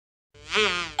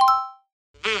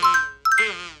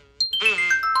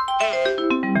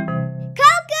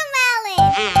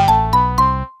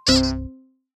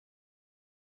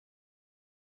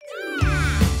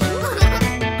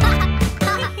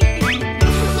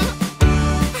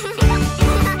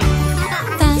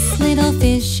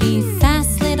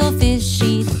Fast little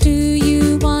fishy, do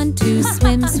you want to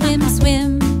swim, swim,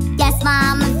 swim? Yes,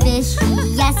 Mama Fishy,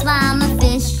 yes, Mama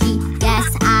Fishy,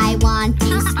 yes, I want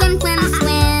to swim, swim,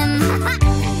 swim.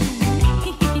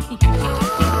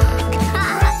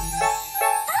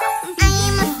 I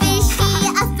am a fishy,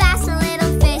 a fast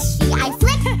little fishy. I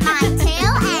flip my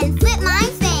tail and flip my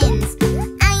fins.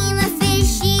 I am a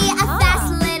fishy, a fast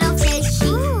little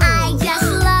fishy. I just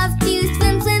love to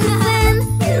swim, swim, swim.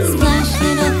 Splash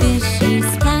little fishy,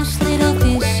 splash little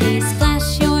fishy, splash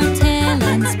your tail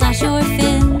and splash your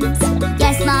fins.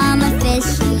 Yes, Mama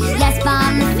Fishy, yes,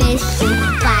 Mama Fishy,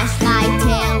 flash my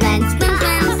tail and swim,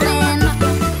 swim, swim.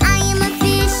 I am a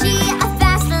fishy, a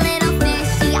fast little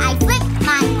fishy. I flip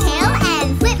my tail and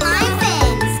flip my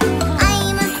fins. I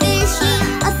am a fishy,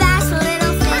 a fast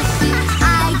little fishy.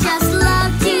 I just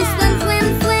love to swim, swim,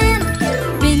 swim.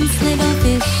 Rinse little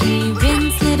fishy,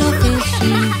 rinse little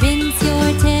fishy, rinse your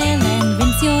tail and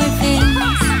rinse your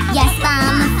fins. Yes,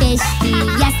 Mama Fishy,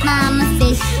 yes, Mama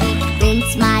Fishy,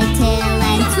 rinse my tail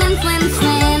and swim, swim,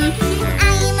 swim.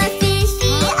 I am a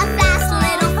fishy, a fast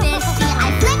little fishy.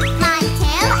 I flip my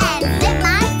tail and flip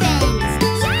my fins.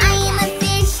 I am a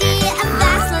fishy, a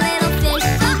fast little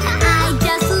fishy. I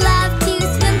just love to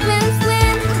swim, swim,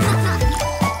 swim.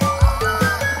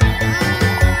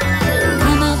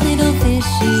 Come out little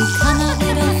fishy, come out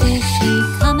little fishy,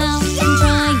 come out and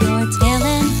dry your tail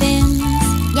and fins.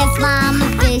 Yes, Mama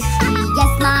Fishy,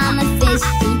 yes, Mama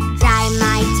Fishy, dry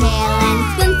my tail and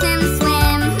swim, swim,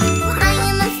 swim. I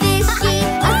am a fishy,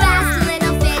 a fast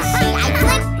little fishy. I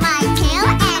flip my tail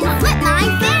and flip my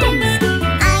fins.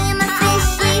 I am a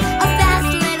fishy, a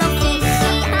fast little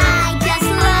fishy. I just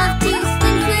love to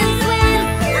swim, swim,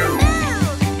 swim.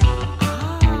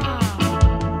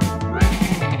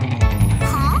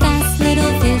 Fast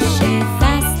little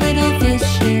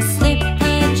fishy, slip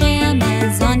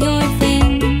pajamas on your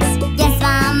fins. Yes,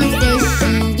 Mama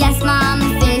Fishy, yes, Mama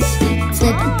Fishy,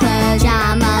 slip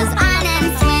pajamas on and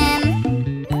swim.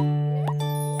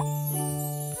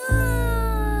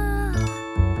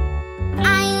 I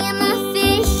am a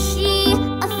fishy,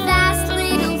 a fast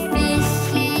little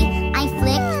fishy. I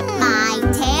flip my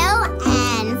tail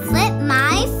and flip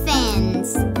my fins.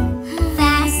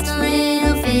 Fast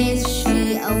little fishy,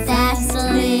 oh fast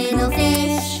little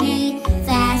fishy,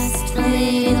 fast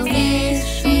little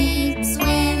fishy,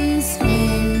 swim,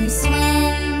 swim, swim.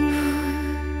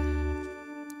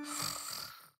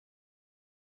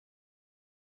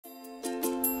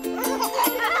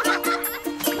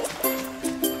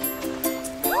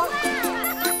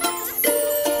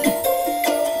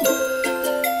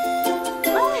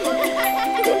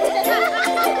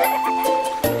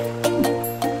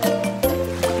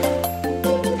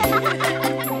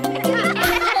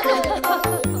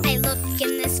 I look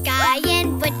in the sky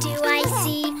and what do I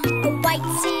see? A white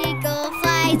seagull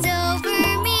flies over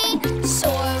me,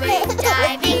 soaring,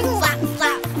 diving, flap,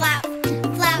 flap, flap,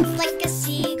 flap like a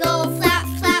seagull, flap,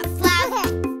 flap, flap.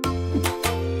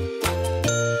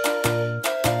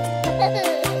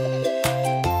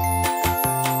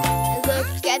 I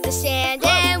look at the sand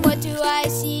and what do I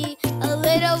see? A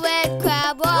little red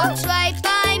crab walks right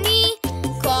by me,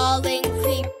 crawling,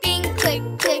 creeping, click,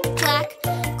 click, clack.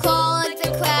 Crawl like the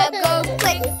crab, go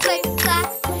click, click, clack.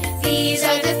 These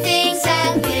are the things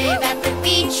that live at the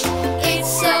beach. It's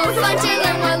so fun to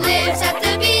learn what lives at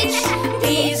the beach.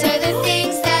 These are the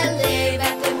things that live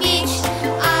at the beach.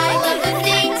 I love the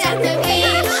things at the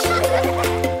beach.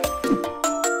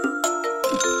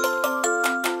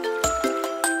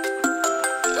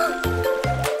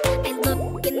 I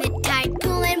look in the tide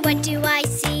pool and what do I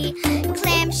see?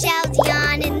 Clamshells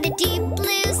yawn in the deep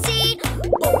blue sea.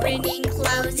 Opening,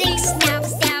 closing, snap,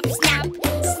 snap, snap.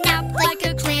 Snap like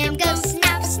a clam, go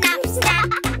snap, snap, snap.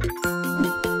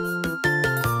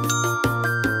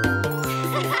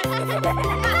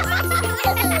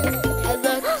 I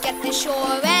look at the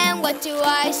shore and what do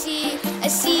I see? A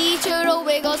sea turtle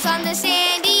wiggles on the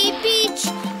sandy beach.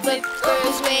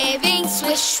 Flippers waving,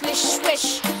 swish, swish,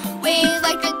 swish. Wave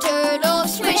like a turtle,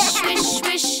 swish, swish,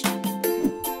 swish.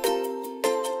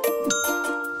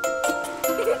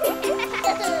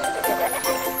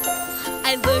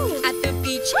 I look at the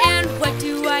beach and what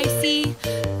do I see?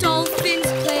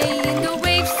 Dolphins play in the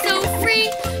waves so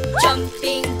free.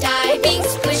 Jumping, diving,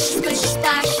 splish, splish,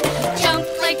 splash. Jump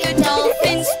like a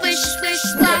dolphin, splish, splish,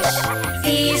 splash.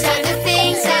 These are the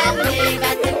things that live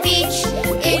at the beach.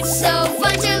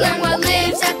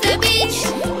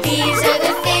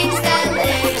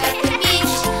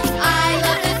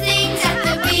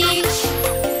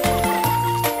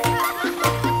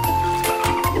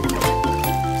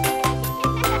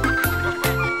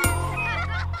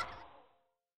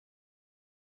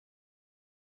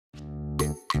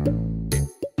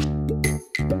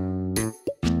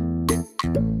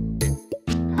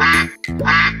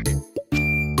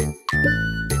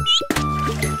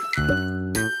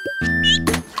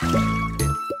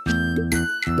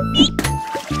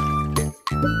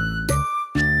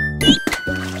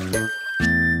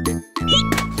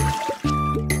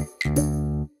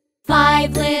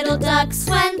 Five little ducks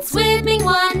went swimming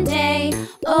one day,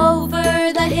 over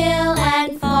the hill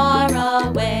and far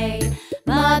away.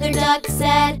 Mother duck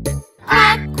said,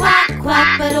 quack, quack,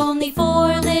 quack, but only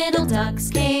four little ducks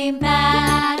came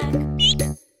back.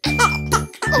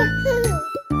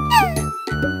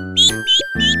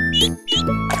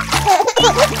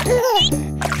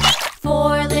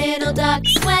 Four little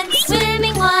ducks went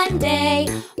swimming one day,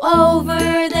 over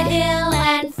the hill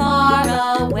and far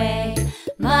away.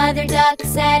 Mother duck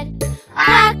said,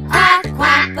 quack, quack,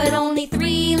 quack, but only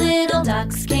three little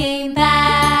ducks came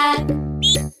back.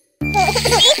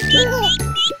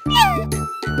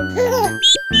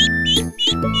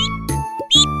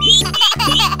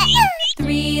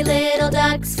 Three little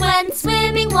ducks went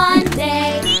swimming one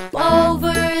day,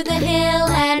 over the hill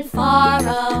and far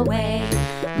away.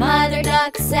 Mother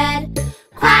duck said,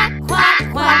 quack,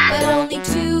 quack, quack, but only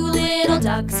two little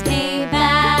ducks came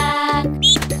back.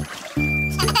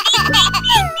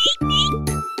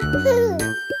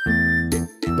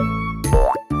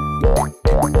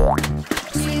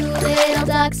 Two little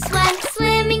ducks went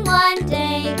swimming one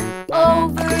day,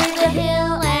 over the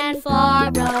hill and far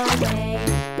away.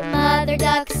 Mother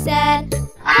duck said,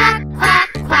 quack, quack,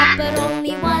 quack, but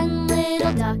only one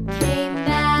little duck came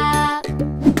back.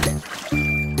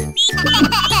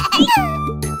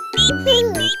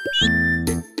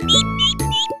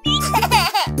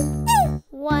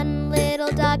 One little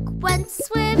duck went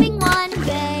swimming one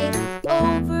day,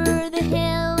 over the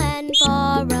hill and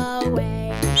far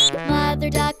away. Mother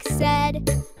duck said,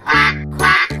 quack,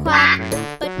 quack, quack,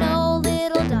 but no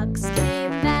little ducks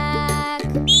came back.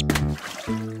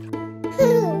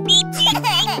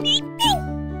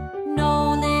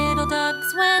 No little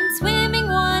ducks went swimming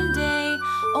one day,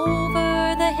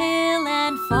 over the hill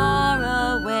and far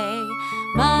away.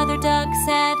 Mother duck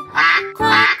said, quack,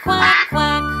 quack,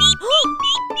 quack.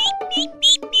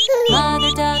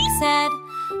 Mother duck said,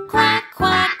 quack,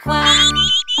 quack, quack.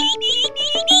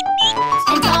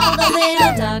 And all the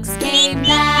little ducks came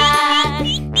back.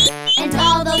 And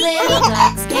all the little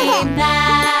ducks came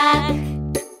back.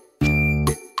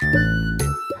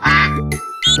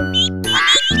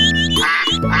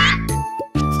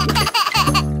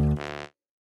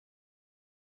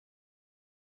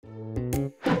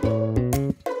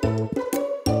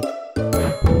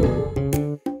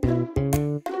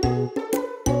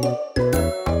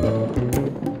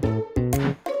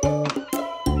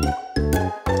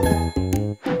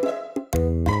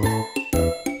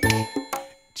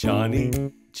 Johny,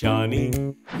 Johny,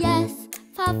 Yes,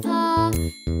 Papa.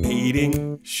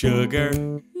 eating sugar.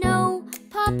 No,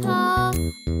 Papa.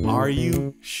 Are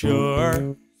you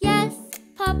sure? Yes,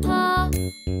 Papa.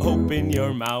 Open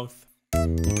your mouth.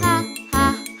 Ha,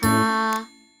 ha, ha.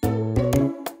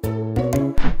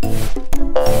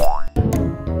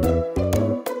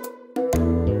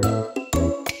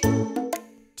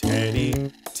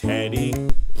 Teddy, Teddy,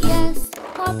 Yes,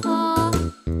 Papa.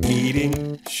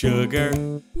 eating sugar.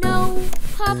 No,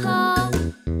 Papa.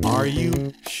 Are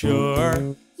you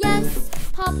sure? Yes,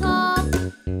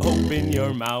 Papa. Open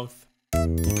your mouth.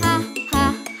 Ha,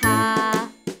 ha,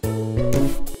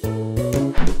 ha.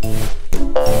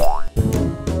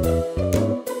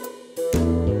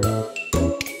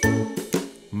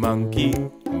 Monkey,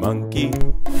 monkey,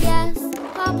 Yes,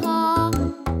 Papa.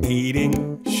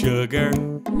 eating sugar.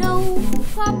 No,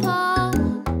 Papa.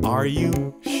 Are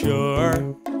you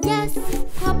sure? Yes,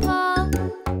 Papa.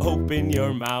 Open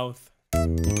your mouth.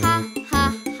 Ha,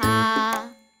 ha,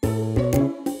 ha.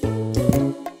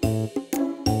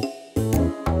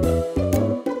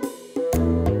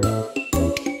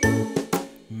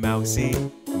 Mousy,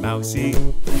 mousy,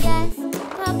 Yes,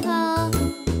 Papa.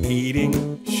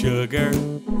 eating sugar.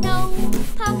 No,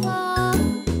 Papa.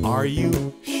 Are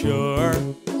you sure?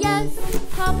 Yes,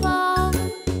 Papa.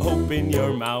 Open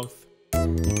your mouth.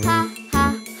 Ha,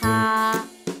 ha, ha.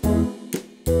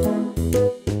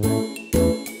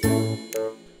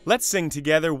 Let's sing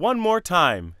together one more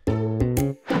time.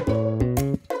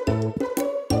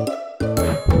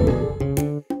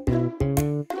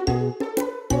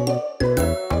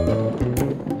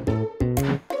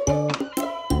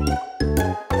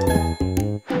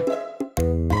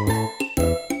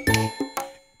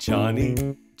 Johny,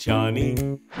 Johny,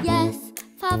 Yes,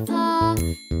 Papa.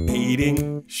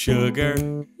 eating sugar.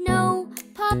 No,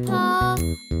 Papa.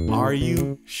 Are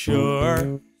you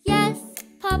sure? Yes,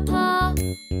 Papa.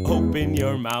 Open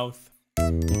your mouth.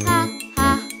 Ha,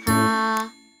 ha,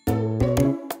 ha.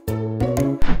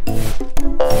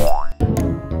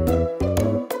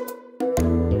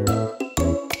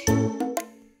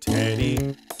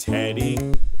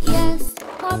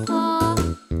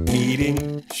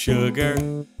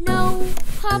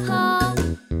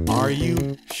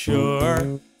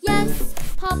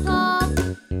 Paw.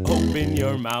 Open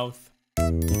your mouth.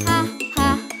 Ha,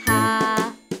 ha,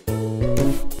 ha.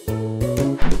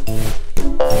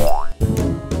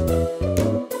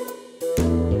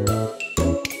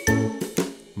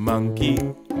 Monkey,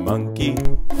 monkey,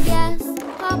 Yes,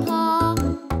 Papa.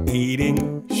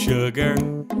 eating sugar.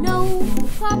 No,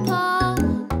 Papa.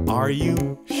 Are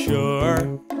you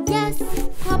sure? Yes,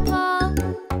 Papa.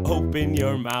 Open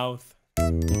your mouth.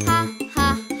 Ha, ha,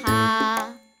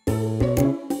 ha.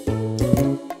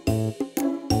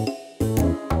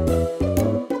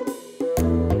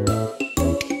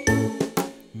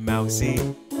 Mousy,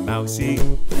 mousy,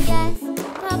 Yes,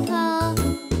 Papa.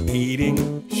 eating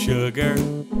sugar.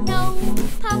 No,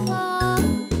 Papa.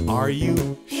 Are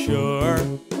you sure?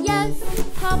 Yes,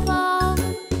 Papa.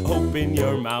 Open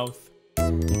your mouth.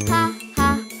 Ha,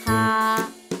 ha,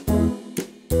 ha.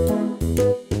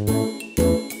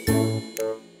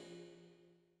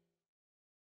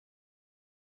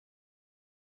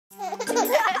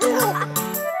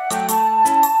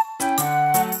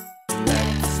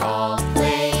 Let's all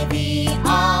play the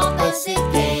opposite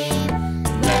game.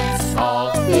 Let's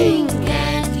all think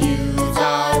and use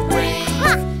our brains.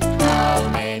 How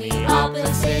many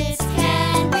opposites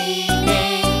can we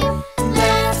name?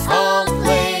 Let's all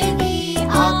play the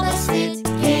opposite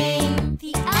game.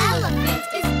 The elephant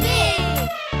is big,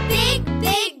 big,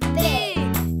 big, big.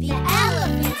 The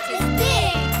elephant is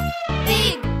big,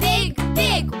 big, big,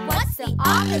 big. What's the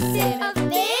opposite of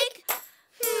big?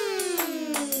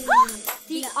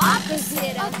 The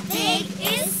opposite of big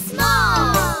is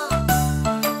small.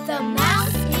 The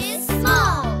mouse is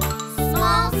small,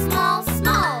 small, small,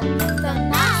 small. The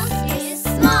mouse is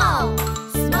small,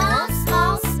 small,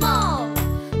 small, small.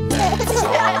 Let's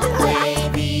all play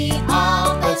the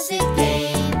opposite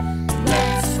game.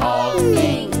 Let's all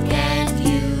think and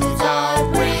use our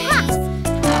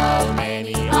brains. How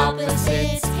many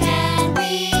opposites can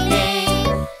we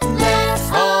name? Let's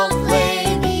all play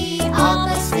the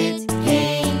opposite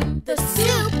game. The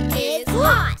soup is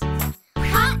hot,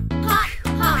 hot, hot,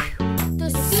 hot. The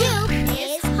soup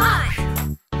is hot,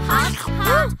 hot,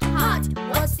 hot, hot.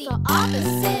 What's the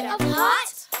opposite of hot?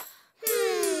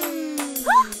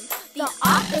 The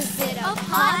opposite of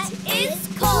hot is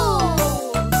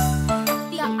cold.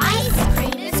 The ice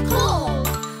cream is cold,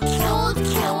 cold,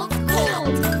 cold,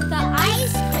 cold. The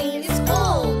ice cream is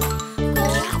cold,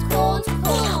 cold, cold,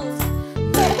 cold.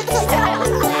 Let's all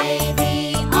play the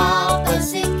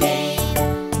opposite game.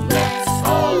 Let's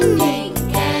all think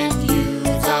and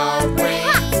use our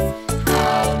brains.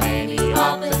 How many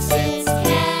opposites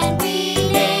can we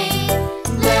name?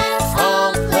 Let's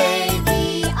all play the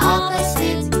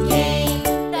opposite game.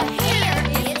 The hare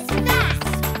is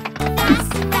fast,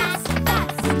 fast, fast,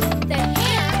 fast. The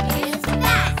hare is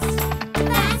fast,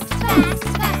 fast, fast,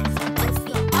 fast. What's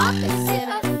the opposite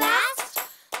of fast?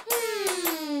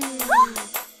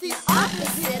 The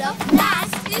opposite of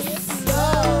fast is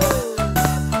slow.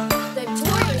 The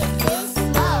tortoise is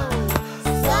slow,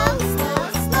 slow, slow,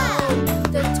 slow.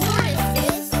 The tortoise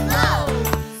is slow,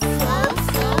 slow,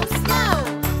 slow, slow.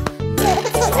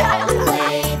 Let's all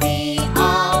play the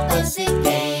opposite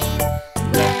game.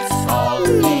 Let's all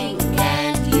think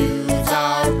and use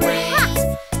our brains.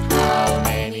 How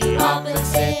many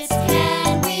opposites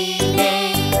can we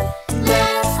name?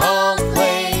 Let's all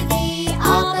play the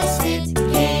opposite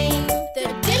game. The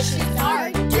dishes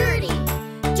are dirty,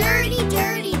 dirty,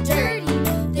 dirty, dirty.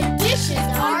 The dishes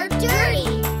are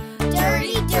dirty,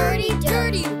 dirty, dirty,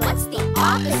 dirty. What's the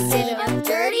opposite of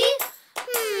dirty?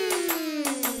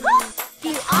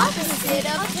 The opposite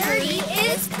of dirty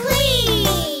is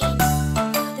clean.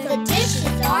 The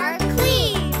dishes are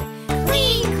clean,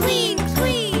 clean, clean,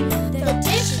 clean. The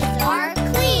dishes are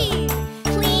clean,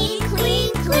 clean,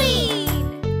 clean, clean.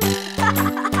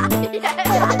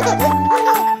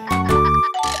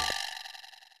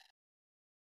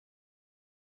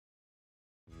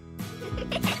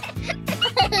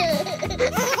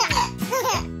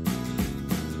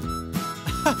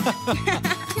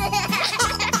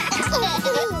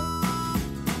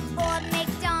 Old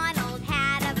MacDonald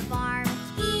had a farm,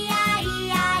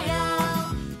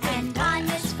 E-I-E-I-O. And on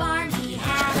this farm he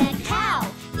had a cow,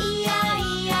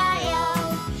 E-I-E-I-O.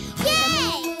 Yay!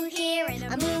 A moo here and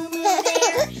a moo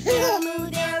there, here a moo,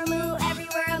 there a moo,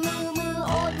 everywhere a moo moo.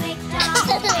 Old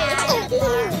MacDonald had a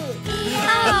farm,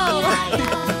 E-I-E-I-O.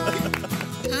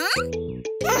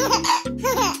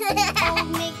 Old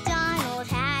MacDonald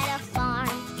had a farm,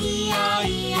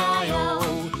 E-I-E-I-O.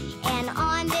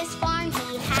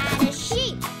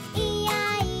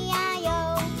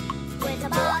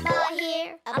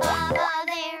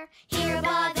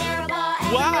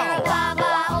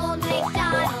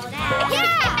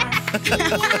 Yeah!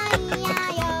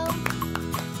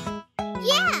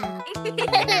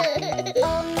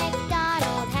 Old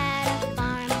MacDonald had a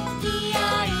farm,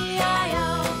 E-I-E-I-O.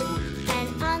 And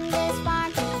on this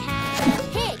farm he had a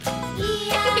pig,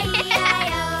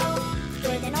 E-I-E-I-O.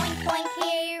 With an oink oink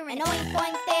here, an oink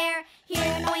oink there, here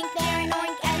an oink, there an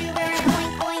oink, everywhere an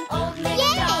oink oink. Old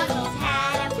MacDonald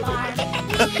had a farm,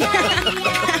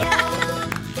 E-I-E-I-O.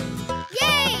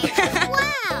 Yay!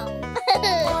 Wow!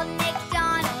 Old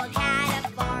MacDonald had a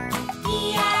farm,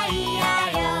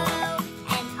 E-I-E-I-O.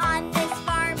 And on this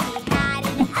farm he had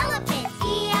an elephant,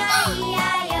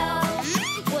 E-I-E-I-O.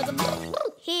 With a bloop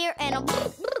bloop here and a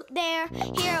bloop bloop there,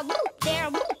 here a bloop, there a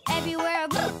bloop, everywhere a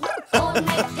bloop bloop. Old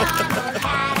MacDonald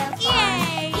had a farm,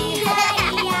 E-I-E-I-O.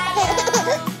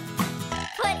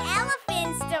 But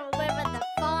elephants don't live at the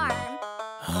farm.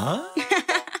 Huh?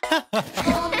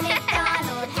 Old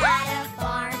MacDonald had a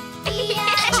farm,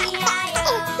 E-I-E-I-O.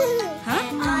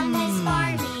 And on this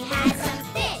farm he had some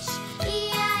fish,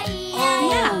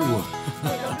 E-I-E-I-O.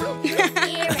 With a bloop bloop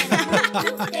here and a bloop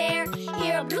bloop there,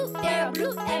 here a bloop, there a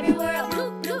bloop, everywhere a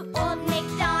bloop bloop. Old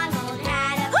MacDonald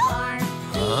had a farm,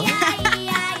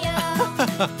 E-I-E-I-O.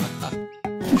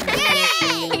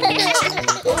 Yay!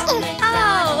 Old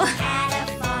MacDonald had a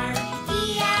farm,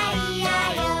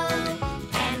 E-I-E-I-O.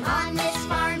 And on this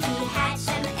farm he had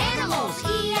some animals,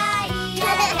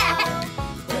 E-I-E-I-O.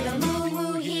 With a moo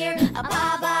moo here, a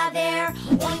ba ba there,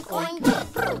 oink oink, bloop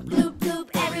bloop, bloop bloop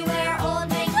everywhere. Old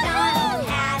MacDonald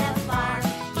had a farm,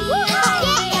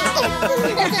 E-I-E-I-O.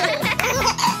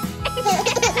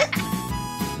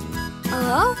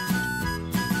 Oh?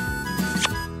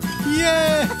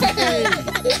 Yay!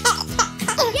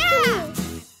 Yeah!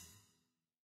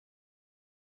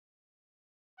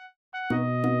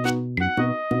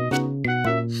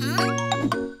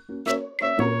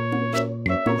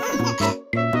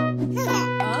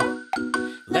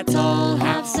 Let's all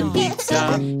have some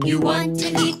pizza. You want to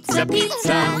eat the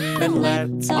pizza? Then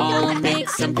let's all make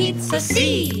some pizza.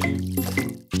 See,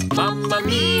 Mamma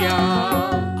Mia!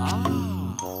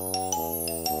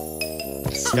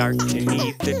 Start to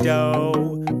knead the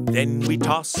dough. Then we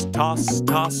toss, toss,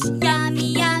 toss.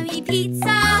 Yummy, yummy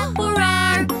pizza for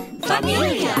our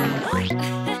familia.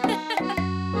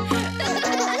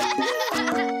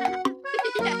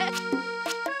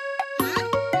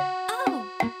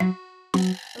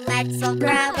 Let's all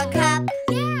grab a cup.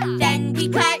 Then we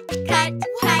cut, cut,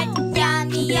 cut.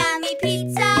 Yummy, yummy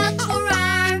pizza for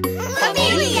our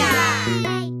familia.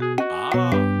 Aha!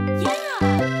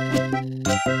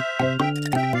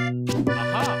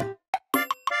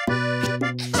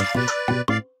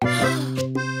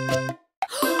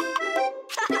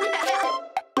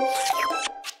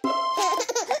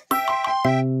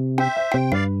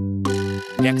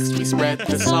 Next we spread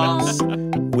the sauce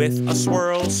with a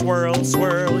swirl, swirl,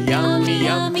 swirl. Yummy,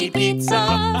 yummy pizza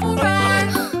for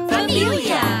our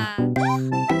familia.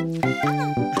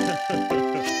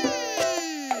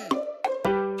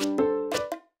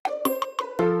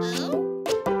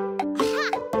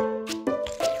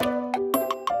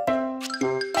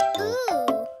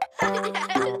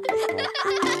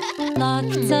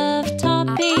 Lots of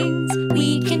toppings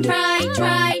we can try,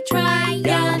 try, try.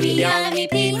 Yummy, yummy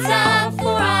pizza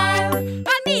for our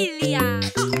familia.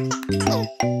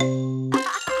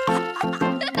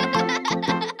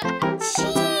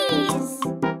 Cheese,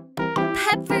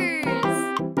 peppers,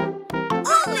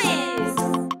 olives,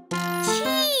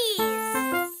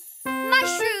 cheese,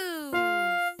 mushroom,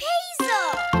 basil,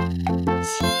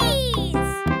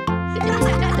 cheese.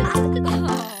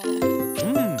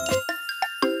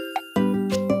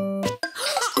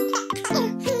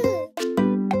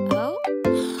 Oh.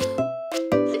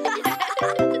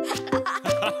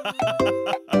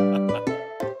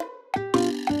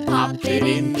 Pop it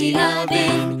in the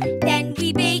oven. Then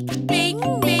we bake, bake,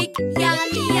 bake.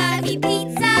 Yummy, yummy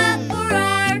pizza for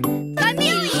our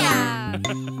familia.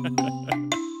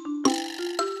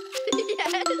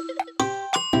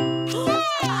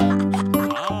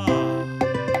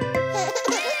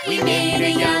 We made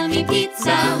a yummy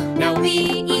pizza. Now we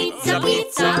eat the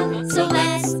pizza. So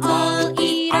let's all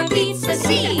eat our pizza.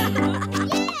 See.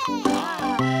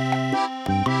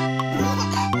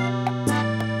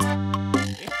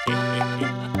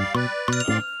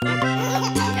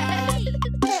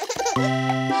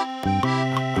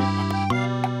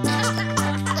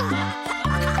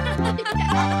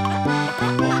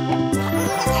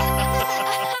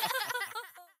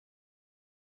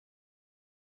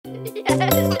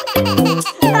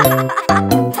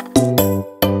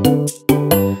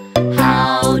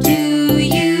 How do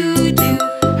you do?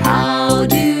 How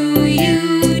do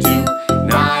you do?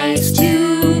 Nice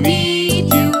to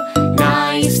meet you.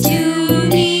 Nice to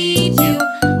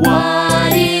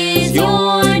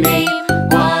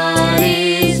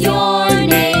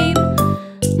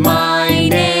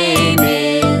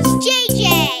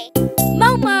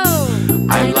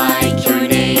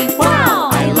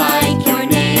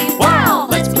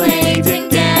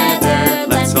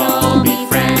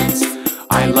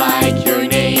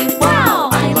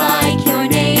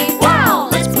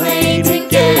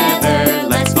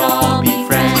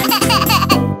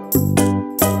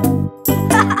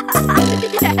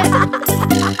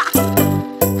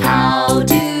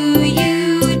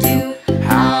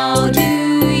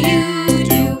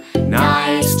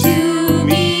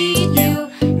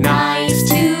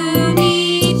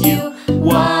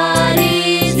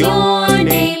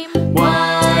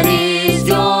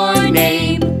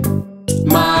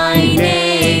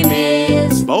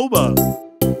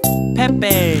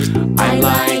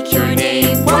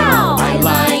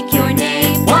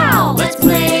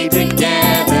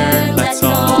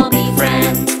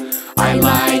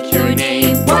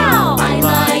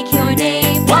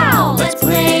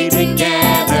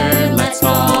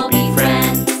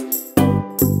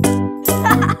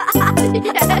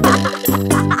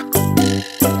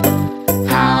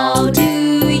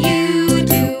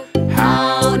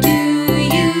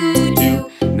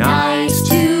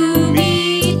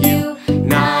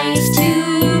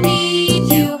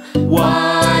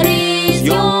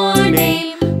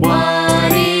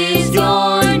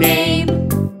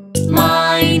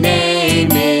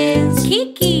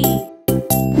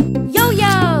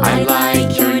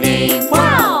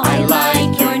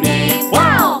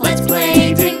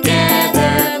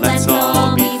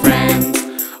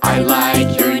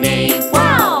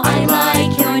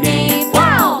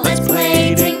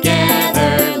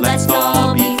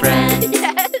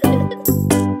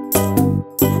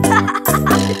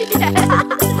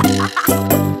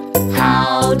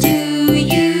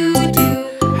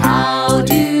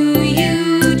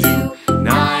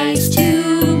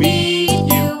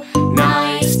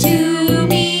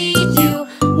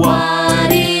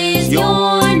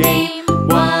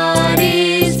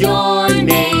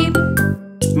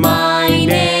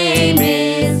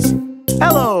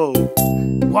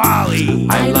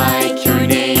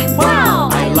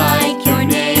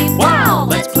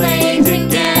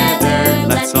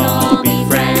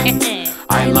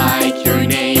like your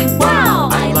name. Wow!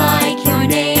 I like your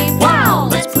name. Wow!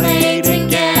 Let's play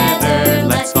together.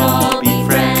 Let's all be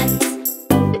friends.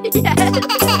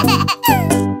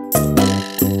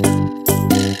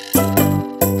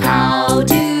 How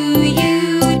do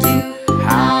you do?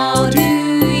 How do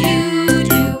you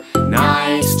do?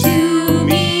 Nice to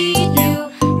meet you.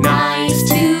 Nice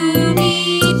to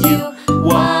meet you.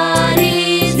 What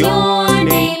is your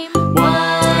name?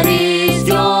 What is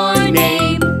your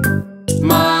name?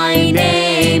 My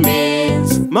name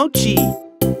is Mochi.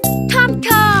 Tom.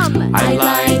 I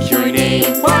like your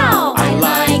name. Wow! I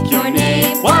like your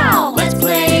name. Wow! Let's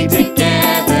play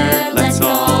together. Let's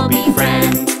all be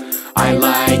friends. I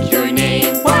like your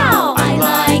name. Wow! I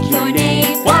like your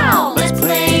name. Wow! Let's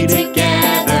play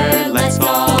together. Let's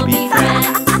all be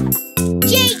friends.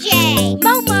 JJ.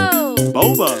 Momo.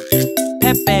 Boba.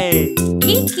 Pepe.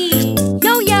 Kiki.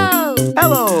 Yo-Yo.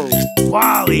 Hello.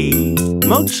 Wally.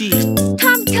 Mochi.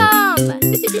 Tom.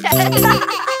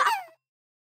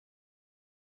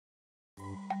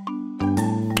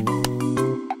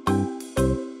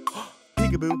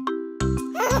 Peekaboo.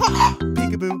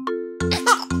 Peekaboo.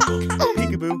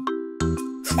 Peekaboo.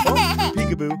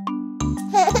 Peekaboo.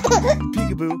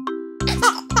 Peekaboo.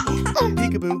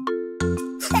 Peekaboo.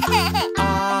 I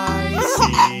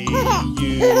see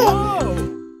you.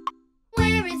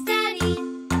 Where is Daddy?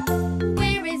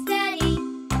 Where is Daddy?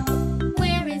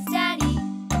 Where is Daddy?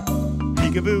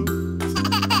 Peekaboo.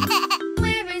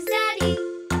 Where is Daddy?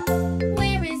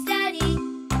 Where is Daddy?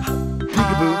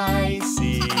 Peekaboo. I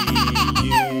see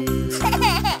you.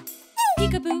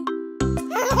 Peekaboo.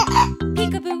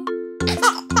 Peekaboo.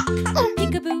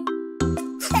 Peekaboo.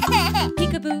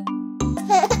 Peekaboo.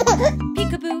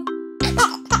 Peekaboo.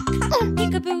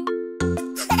 Peekaboo.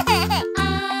 I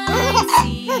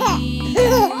see you.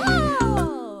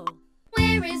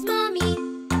 Where is Mommy?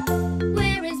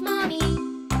 Where is Mommy?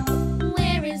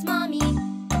 Where is Mommy?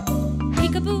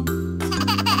 Peekaboo.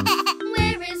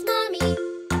 Where is Mommy?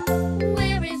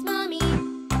 Where is Mommy?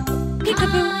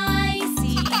 Peekaboo. I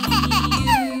see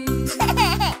you.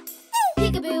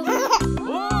 Peekaboo.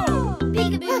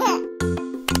 Peekaboo.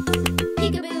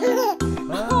 Peekaboo.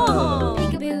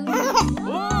 Peekaboo.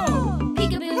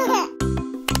 Peekaboo.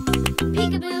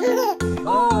 Peekaboo.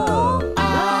 I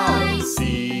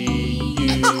see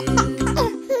you.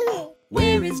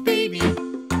 Where is baby?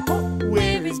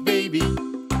 Where is baby?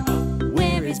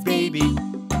 Where is baby?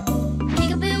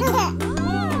 Peekaboo.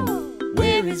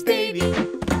 Where is baby?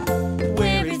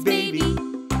 Where is baby?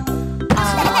 I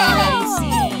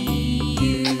see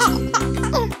you.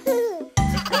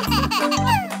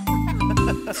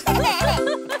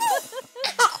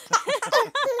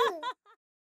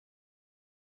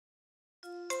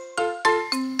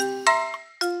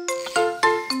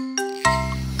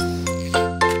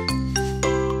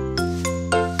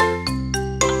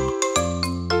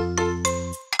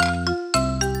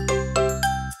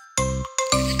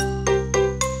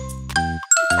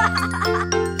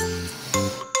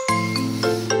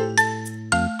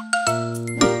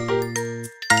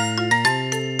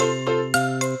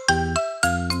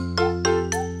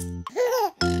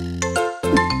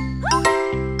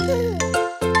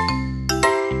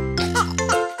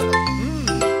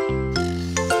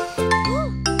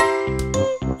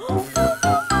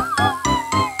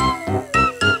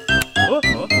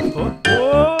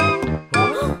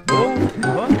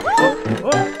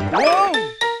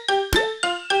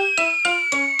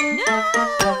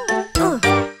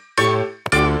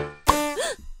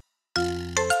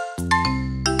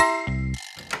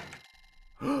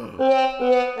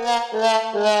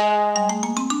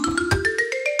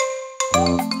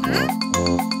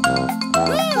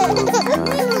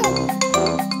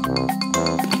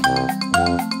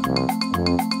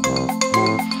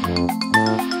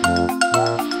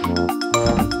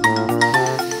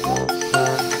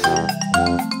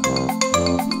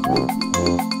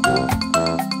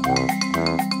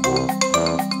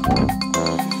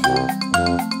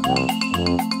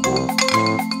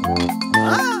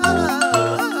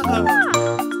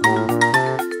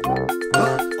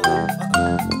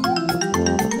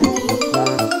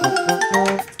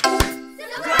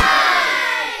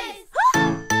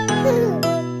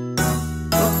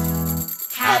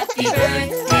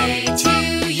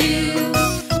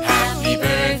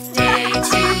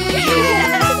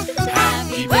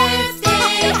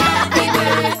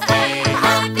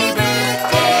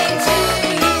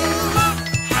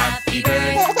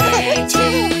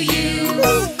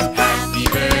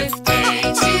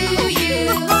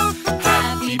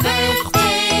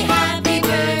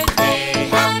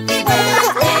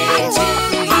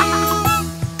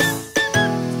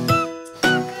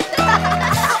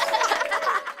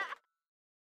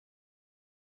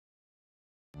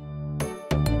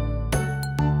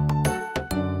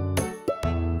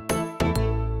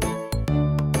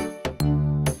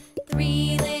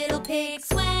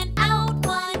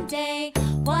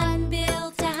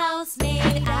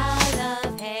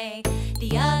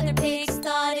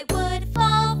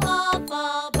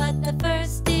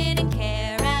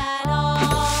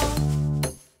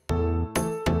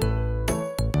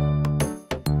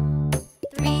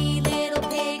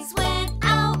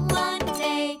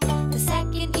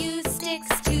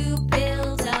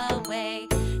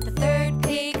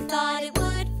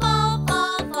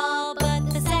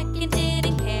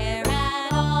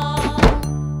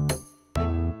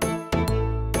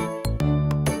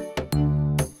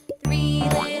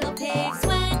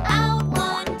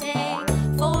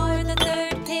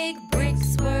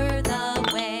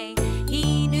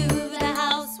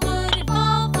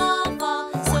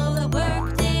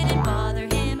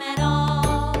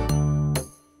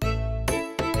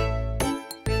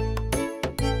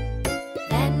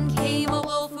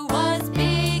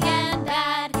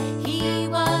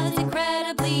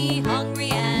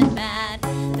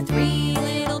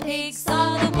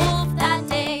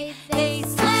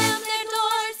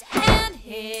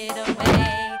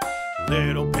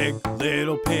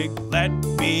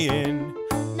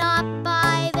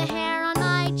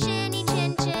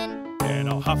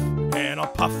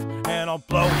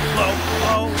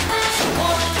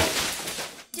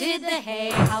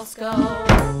 house go?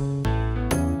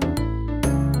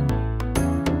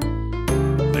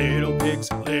 Little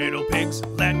pigs,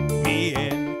 let me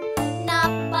in.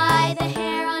 Not by the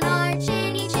hair on our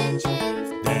chinny chin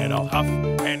chins. Then I'll huff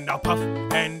and I'll puff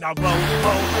and I'll blow,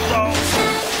 blow, blow.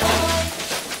 And boy,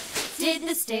 did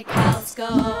the stick house go?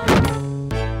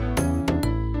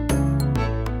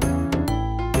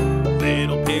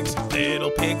 Little pigs,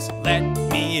 let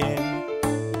me in.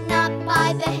 Not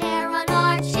by the hair on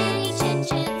our chinny chin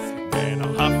chins. Then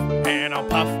I'll huff and I'll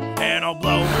puff and I'll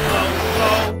blow, blow,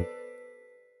 blow.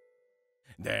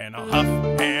 Then I'll huff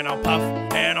and I'll puff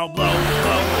and I'll blow,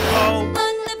 blow, blow.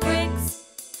 But the bricks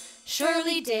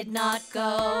surely did not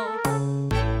go.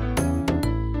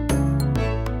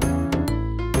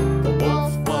 The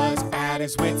wolf was at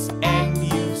his wits' end,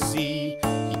 you see.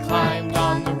 He climbed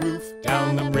on the roof,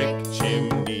 down the brick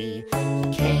chimney.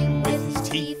 He came with his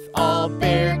teeth all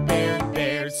bared, bared,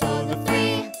 bared. So the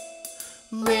 3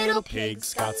 little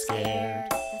pigs got scared.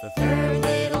 The 3rd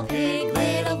little pig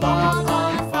lit a log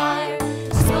on fire.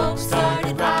 The smoke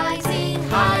started rising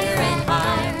higher and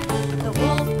higher. The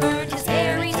wolf burned his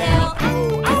hairy tail.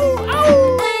 Ow, ow,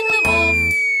 ow! Then the wolf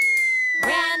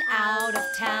ran out of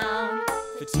town.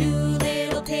 The 2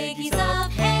 little piggies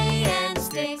of hay and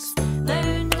sticks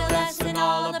learned a lesson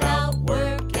all about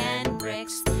work and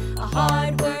bricks. A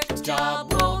hard-worked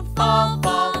job won't fall,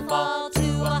 fall, fall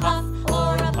to a huff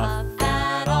or a puff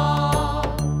at all.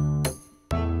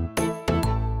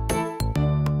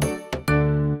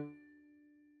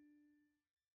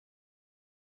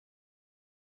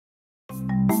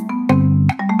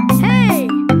 Hey!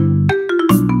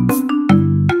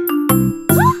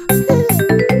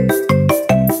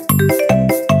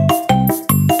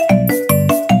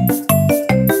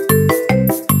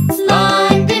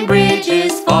 London Bridge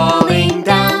is falling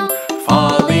down,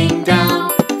 falling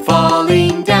down,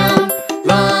 falling down.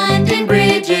 London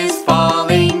Bridge is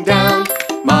falling down,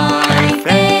 my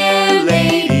fair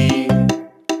lady.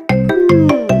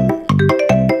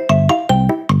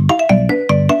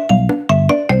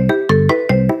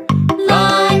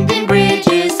 London Bridge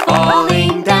is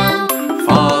falling down,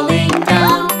 falling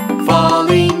down,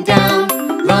 falling down.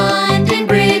 London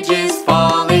Bridge is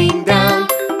falling down,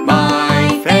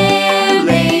 my fair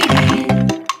lady.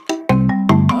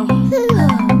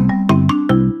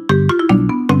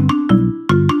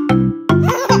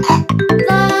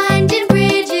 London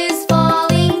Bridge is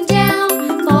falling down,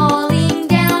 falling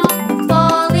down,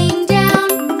 falling down.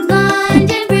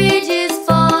 London Bridge is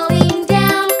falling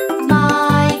down,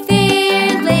 my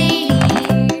fair lady.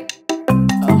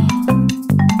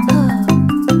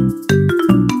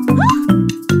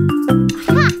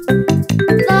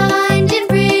 London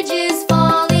Bridge is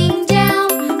falling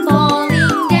down,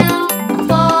 falling down,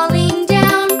 falling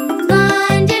down.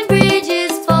 London Bridge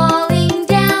is falling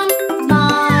down,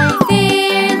 my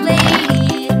fair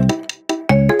lady.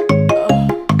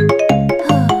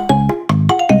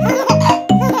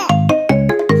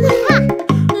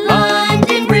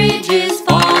 London Bridge is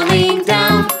falling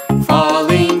down,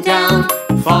 falling down,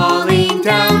 falling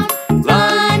down.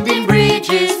 London Bridge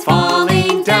is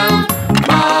falling down,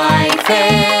 my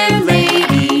fair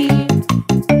lady.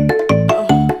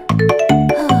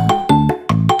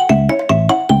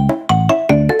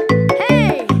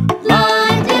 Hey!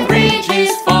 London Bridge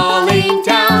is falling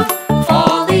down,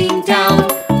 falling down,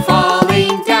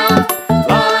 falling down.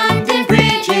 London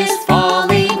Bridge is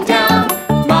falling down,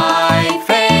 my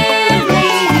fair lady.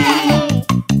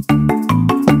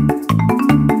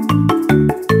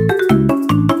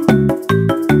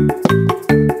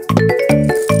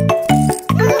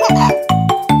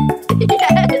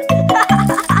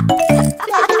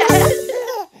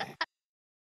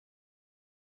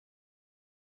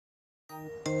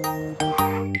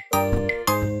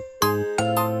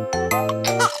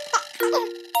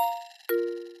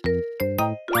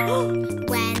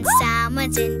 When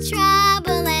someone's in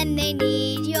trouble and they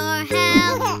need your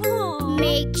help,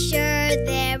 make sure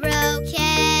they're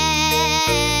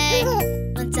okay.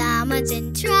 When someone's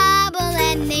in trouble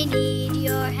and they need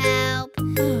your help,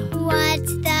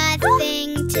 what's the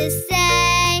thing to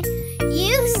say?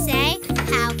 You say,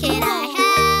 how can I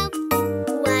help?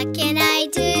 What can I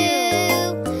do?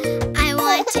 I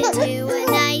want to do a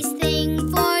nice thing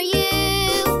for you.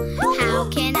 How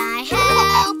can I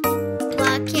help?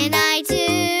 What can I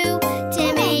do to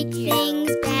make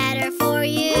things better for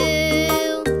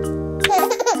you?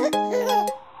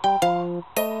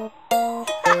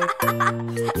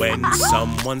 When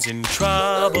someone's in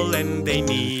trouble and they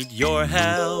need your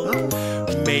help,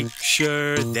 make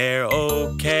sure they're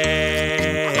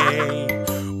okay.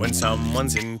 When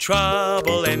someone's in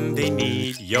trouble and they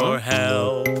need your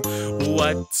help,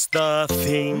 What's the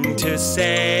thing to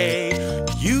say?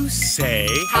 You say,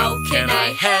 How can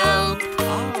I help?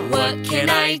 What can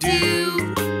I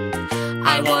do?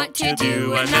 I want to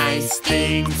do a nice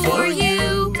thing for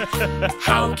you.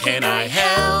 How can I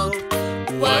help?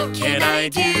 What can I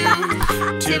do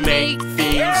to make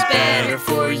things better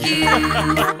for you?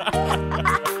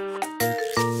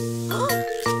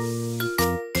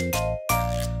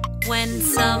 When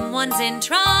someone's in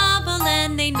trouble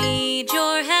and they need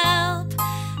your help,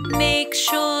 make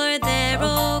sure they're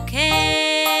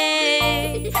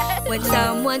okay. When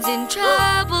someone's in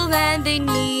trouble and they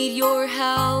need your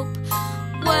help,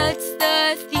 what's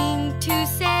the thing to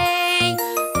say?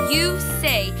 You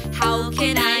say, how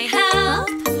can I help?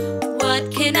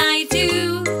 What can I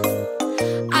do?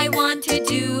 I want to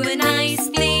do a nice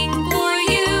thing for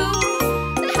you.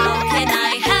 How can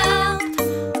I help?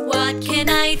 What can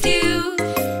I do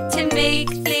to make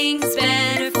things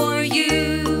better for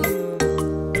you?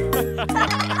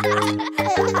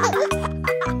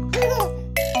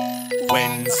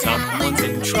 when someone's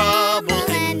in trouble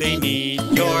and they need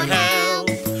your help,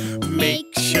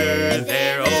 make sure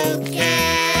they're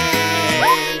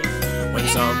okay. When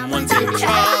someone's in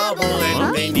trouble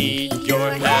and they need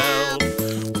your help,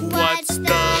 what's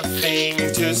the thing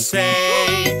to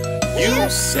say? You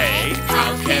say,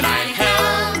 how can I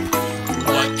help?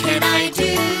 What can I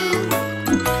do?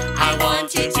 I want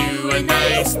to do a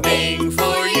nice thing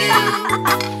for you.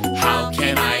 How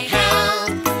can I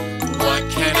help? What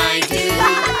can I do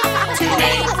to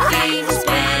make things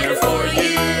better for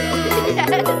you?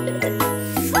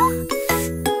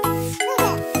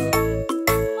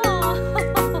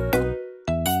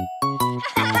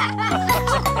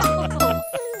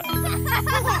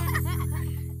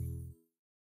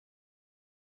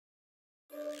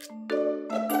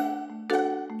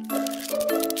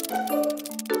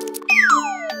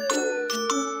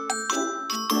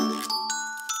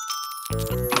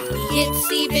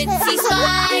 Itsy bitsy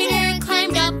spider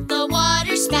climbed up the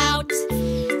water spout.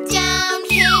 Down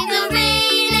came the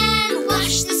rain and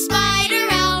washed the spider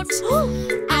out.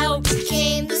 Out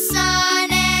came the sun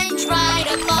and dried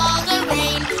up all the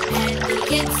rain. And the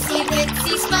itsy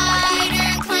bitsy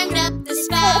spider climbed up the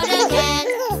spout again.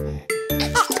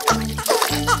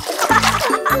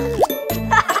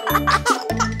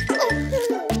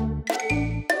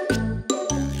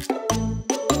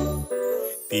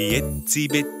 The itsy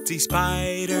bitsy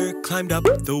spider climbed up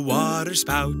the water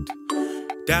spout.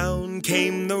 Down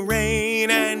came the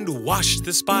rain and washed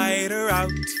the spider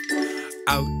out.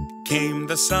 Out came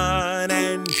the sun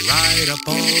and dried up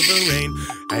all the rain.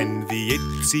 And the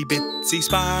itsy bitsy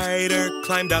spider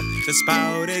climbed up the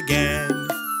spout again.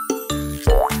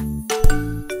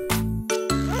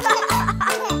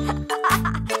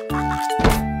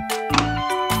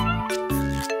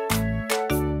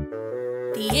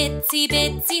 The itsy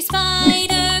bitsy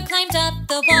spider climbed up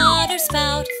the water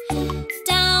spout.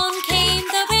 Down came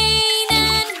the rain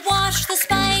and washed the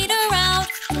spider out.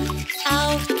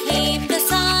 Out came the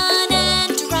sun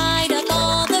and dried up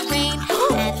all the rain.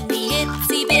 And the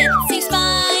itsy bitsy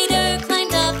spider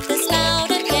climbed up the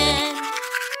spout again.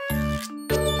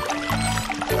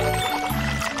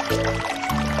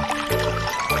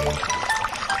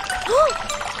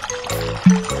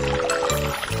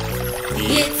 The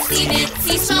itsy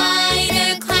bitsy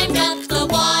spider climbed up the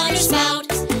water spout.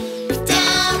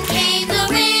 Down came the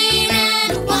rain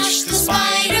and washed the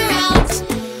spider out.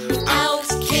 Out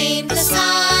came the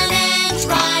sun and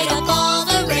dried up all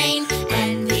the rain.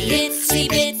 And the itsy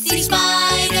bitsy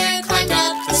spider climbed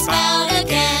up the spout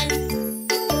again.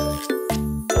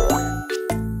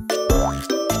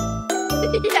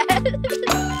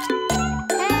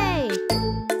 Hey!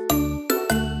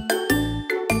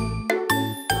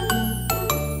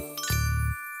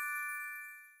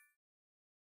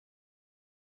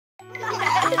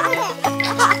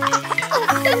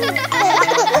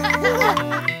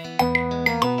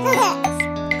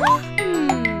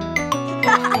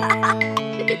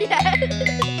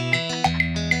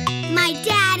 My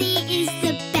daddy is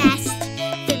the best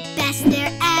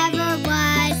there ever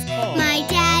was. My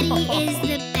daddy is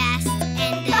the best,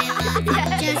 and I love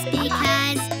him just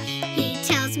because he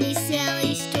tells me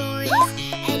silly stories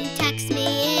and tucks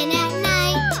me in at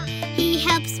night. He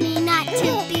helps me not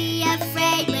to be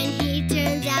afraid when he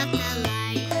turns out the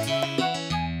light.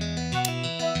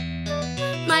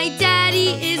 My daddy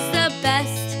is the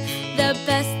best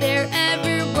there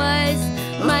ever was.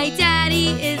 My daddy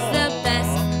is the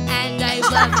best, and I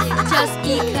love him just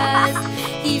because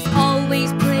he's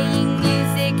always playing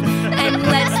music and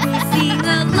lets me sing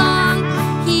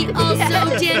along. He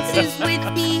also dances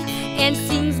with me and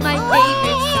sings my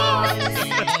favorite songs.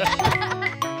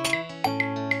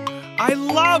 I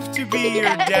love to be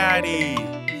your daddy.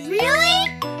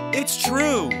 Really? It's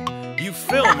true. You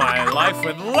fill my life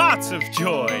with lots of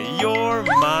joy. You're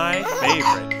my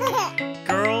favorite.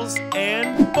 Girls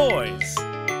and boys.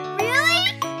 Really?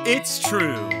 It's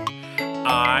true.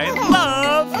 I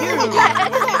love you.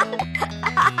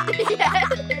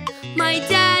 My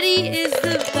daddy is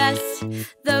the best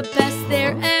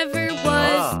there ever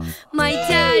was. My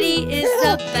daddy is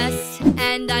the best,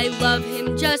 and I love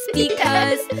him just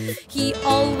because. He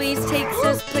always takes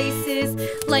us places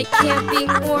like camping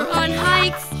or on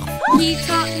hikes. He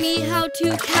taught me how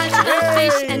to catch a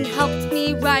fish and helped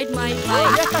me ride my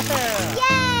bike.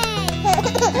 Yay!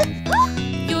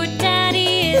 Your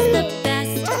daddy is the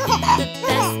best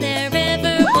there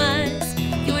ever was.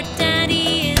 Your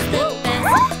daddy is the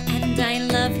best, and I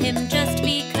love him just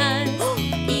because.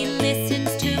 He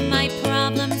listens to my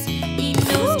problems, he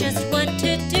knows just what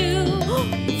to do.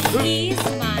 He's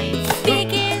my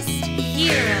biggest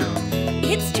hero.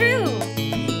 It's true.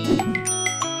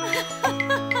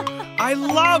 I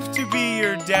love to be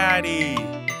your daddy.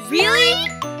 Really?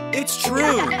 It's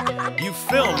true. You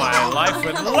fill my life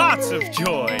with lots of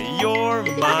joy. You're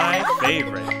my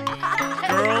favorite.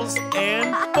 Girls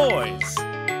and boys.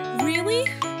 Really?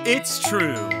 It's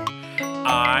true.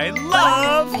 I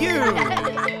love you.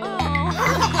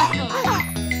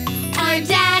 Our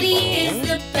daddy is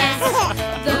the best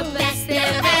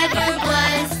there ever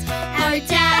was. Our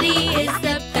daddy is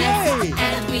the best,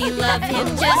 and we love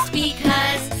him just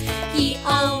because. He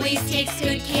always takes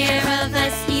good care of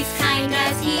us. He's kind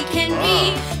as he can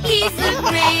be. He's the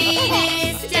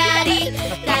greatest daddy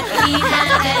that we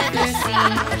have ever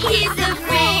seen. He's the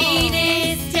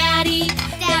greatest daddy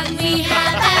that we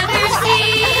have ever seen.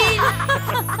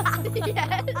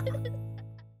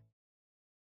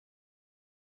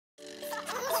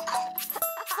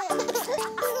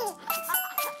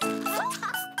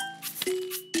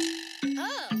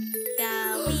 The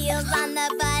wheels on the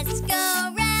bus go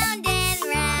round and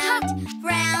round,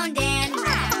 round and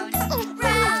round,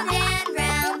 round and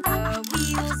round. The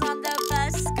wheels on the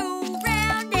bus go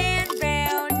round and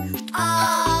round,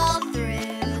 all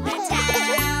through the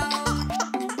town.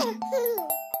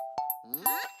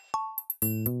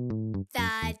 The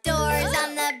doors on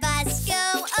the bus go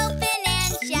open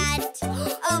and shut,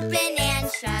 open and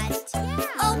shut,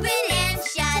 open and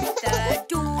shut. The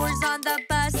doors on the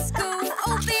bus go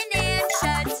open and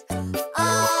shut,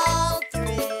 all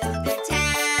through the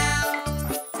town.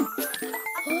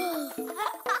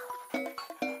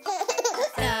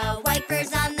 The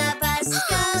wipers on the bus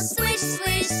go swish,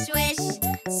 swish, swish,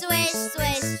 swish,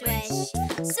 swish, swish,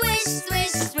 swish,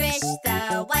 swish, swish. The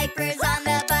wipers on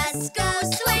the bus go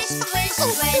swish, swish,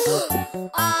 swish,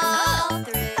 all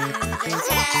through the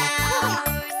town.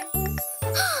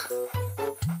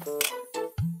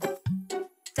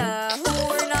 The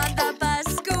horn on the bus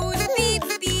goes beep,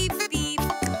 beep, beep,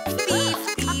 beep,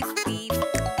 beep, beep,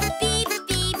 beep,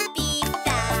 beep, beep.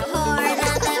 The horn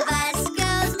on the bus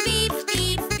goes beep,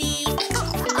 beep, beep,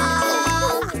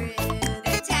 all through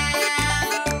the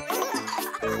town.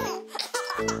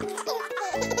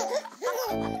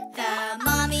 The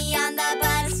mommy on the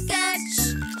bus goes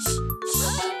shh,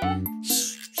 shh, shh,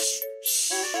 shh,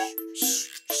 shh,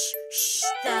 shh, shh.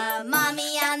 The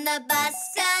mommy on the bus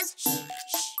goes shh,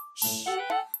 shh, shh,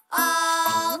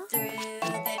 all through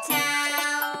the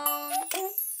town.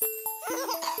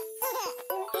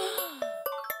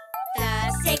 The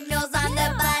signals on the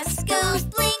bus go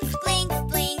blink, blink,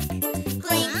 blink,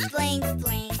 blink, blink,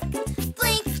 blink,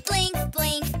 blink, blink,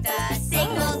 blink. The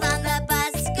signals on the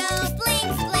bus go blink,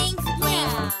 blink, blink,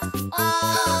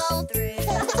 all through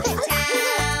the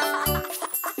town.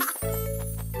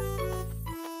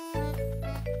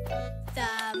 The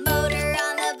motor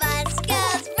on the bus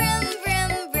goes vroom,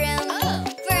 vroom, vroom,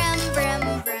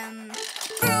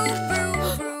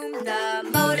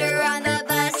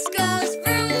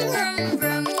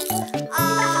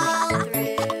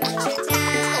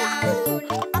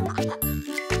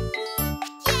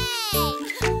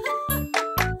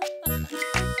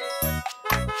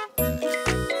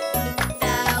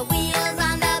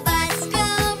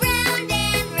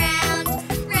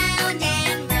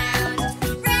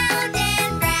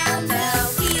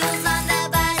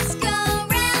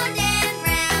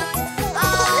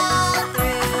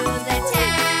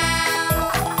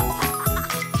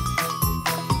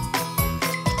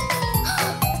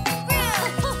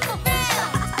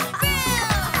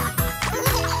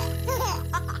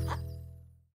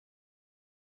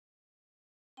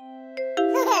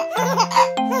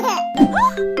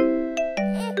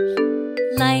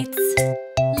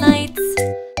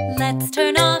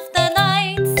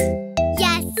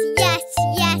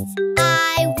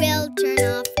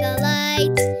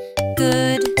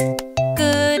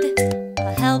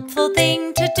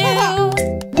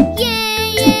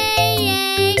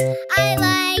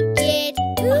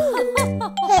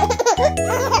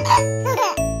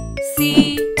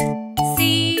 See,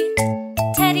 see,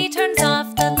 Teddy turns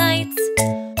off the lights.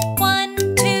 1,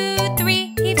 2,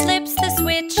 3, he flips the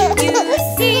switch. You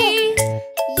see?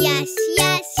 Yes,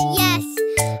 yes, yes,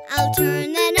 I'll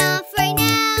turn that off right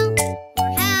now.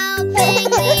 We're helping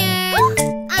the earth.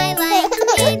 I like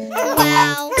it.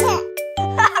 Wow.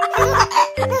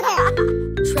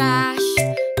 Trash,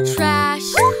 trash,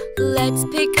 let's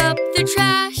pick up the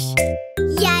trash.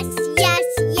 Yes, yes,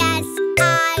 yes,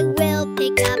 I will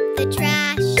pick up the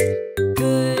trash.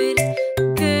 Good,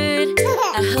 good,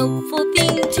 a helpful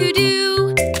thing to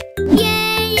do.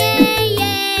 Yay, yay,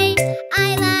 yay,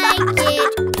 I like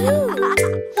it.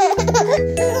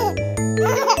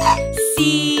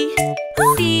 See,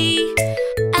 see,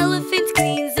 elephant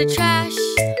cleans the trash.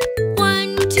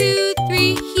 1, 2,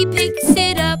 3, he picks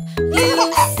it up.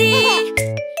 You see?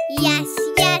 Yes,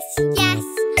 yes, yes,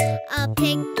 I'll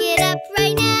pick it up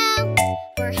right now.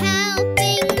 We're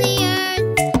helping the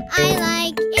earth. I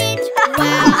like it.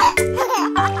 Wow.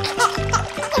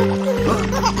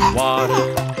 Water,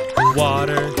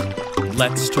 water,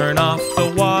 let's turn off the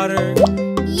water.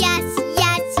 Yes,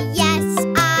 yes, yes,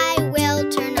 I will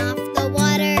turn off the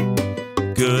water.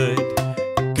 Good,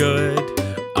 good,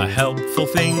 a helpful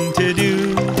thing to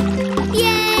do.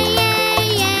 Yay, yay,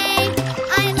 yay,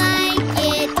 I like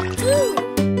it.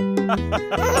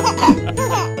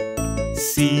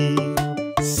 See,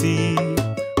 see,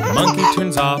 monkey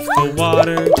turns off the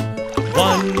water.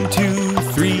 1, 2,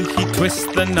 3, he twists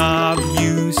the knob.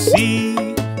 You see?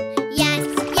 Yes,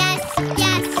 yes,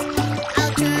 yes,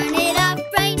 I'll turn it off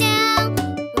right now.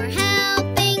 We're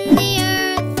helping the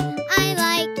earth. I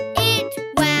like it.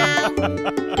 Wow.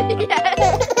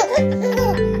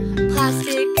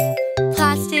 Plastic,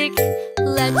 plastic,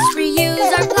 let's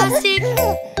reuse our plastic.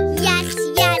 Yes,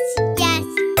 yes, yes,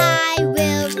 I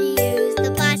will reuse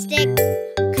the plastic.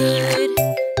 Good,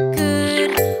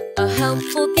 good, a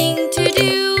helpful thing to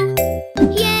do.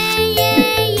 Yay,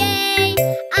 yay, yay,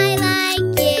 I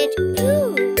like it.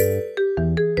 Ooh.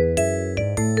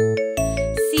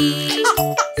 See,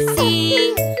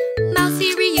 see, Mousy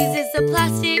reuses the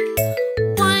plastic.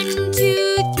 1,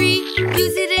 2, 3,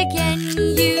 use it again.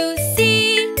 You see?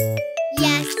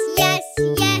 Yes, yes,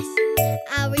 yes,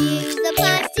 I'll reuse the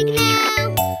plastic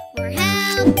now. We're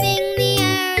helping the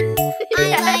earth. I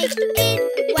like it.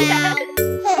 Wow.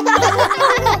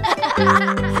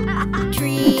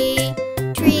 Tree,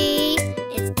 tree,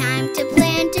 it's time to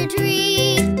plant a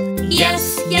tree. Yes,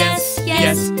 yes,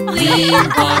 yes, we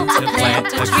want to plant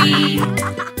a tree.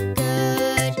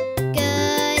 Good,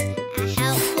 good, a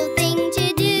helpful thing to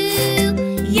do.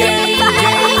 Yay, yay,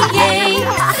 yay,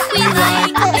 we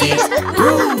like it.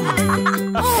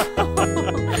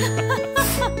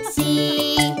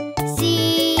 See,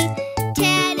 see,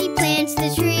 Teddy plants the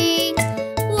tree.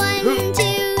 1,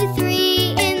 2,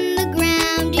 3, in the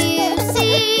ground, you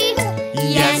see?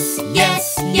 Yes, yes,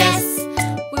 yes,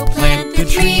 we'll plant the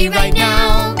tree right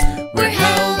now. We're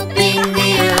helping the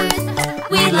earth.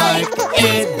 We like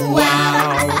it. Wow.